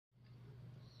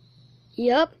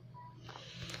Yep.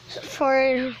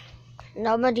 For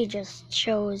nobody just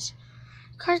chose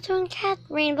Cartoon Cat,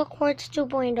 Rainbow Quartz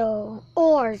 2.0,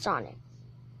 or Sonic.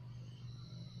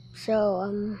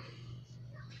 So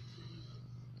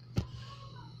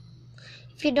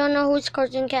if you don't know who's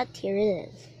Cartoon Cat, here it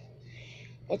is.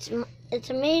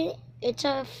 It's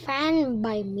a fan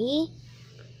by me,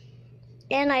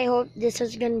 and I hope this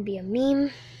is gonna be a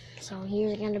meme. So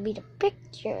here's gonna be the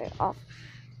picture of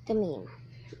the meme.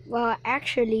 Well,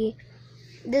 actually,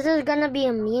 this is gonna be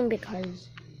a meme because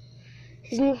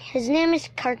his name is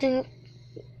Cartoon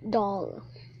Doll.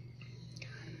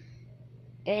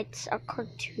 It's a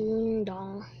cartoon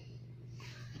doll.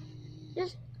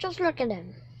 Just look at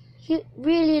him. He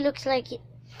really looks like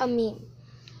a meme.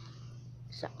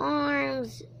 So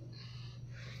arms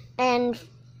and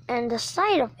the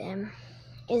side of him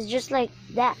is just like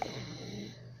that.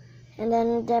 And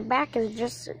then the back is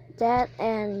just that,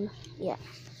 and yeah.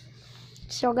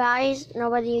 So guys,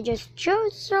 nobody just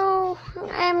chose, so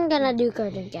I'm gonna do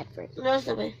Cartoon Cat first. No,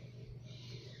 sabi.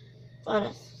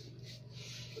 Honest.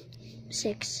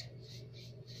 6.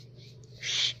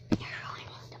 Shh, you're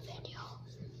ruining the video.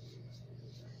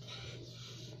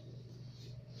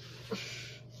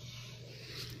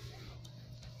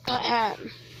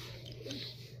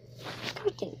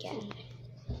 Cartoon Cat.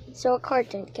 So a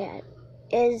Cartoon Cat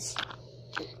is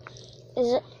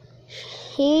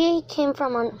he came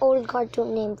from an old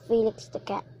cartoon named Felix the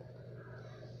Cat.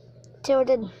 Till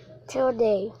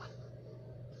the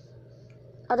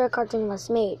other cartoon was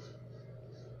made.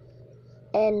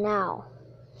 And now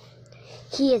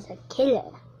he is a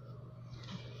killer.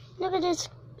 Look at his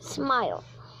smile.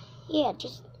 Yeah,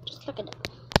 just look at it.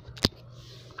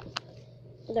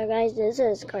 So guys, this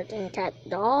is Cartoon Cat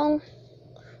doll,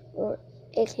 or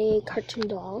aka Cartoon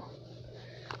Doll.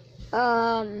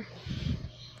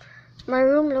 My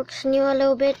room looks new a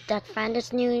little bit. That fan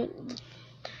is new.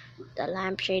 The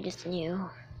lampshade is new.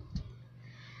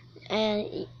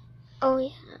 And oh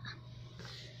yeah.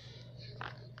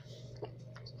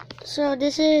 So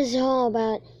this is all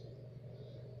about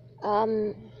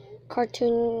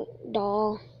Cartoon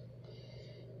Doll.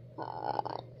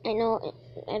 I know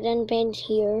I didn't paint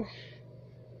here,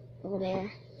 over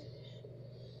there,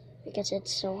 because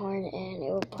it's so hard, and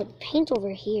it will put paint over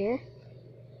here.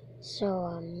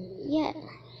 So yeah,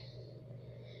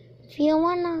 if you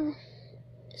wanna,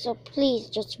 so please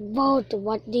just vote.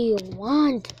 What do you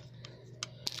want?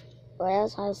 Or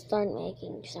else I'll start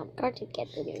making some Cartoon Cat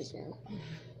videos now.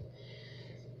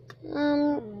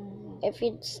 If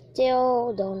you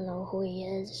still don't know who he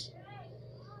is,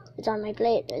 it's on my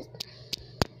playlist.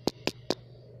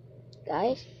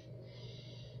 Guys,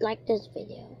 like this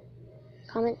video,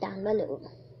 comment down below,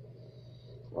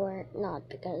 or not,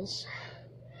 because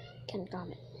I can't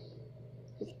comment.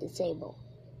 It's disabled.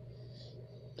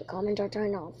 The comments are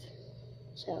turned off.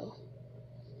 So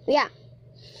yeah,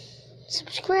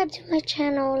 subscribe to my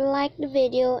channel, like the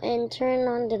video, and turn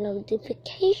on the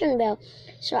notification bell,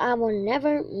 so I will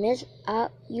never miss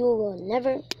you will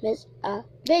never miss a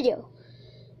video.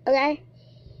 Okay?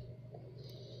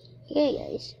 Okay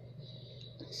guys.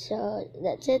 So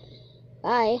that's it.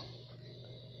 Bye.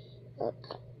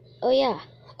 Oh yeah.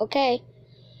 Okay.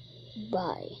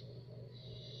 Bye.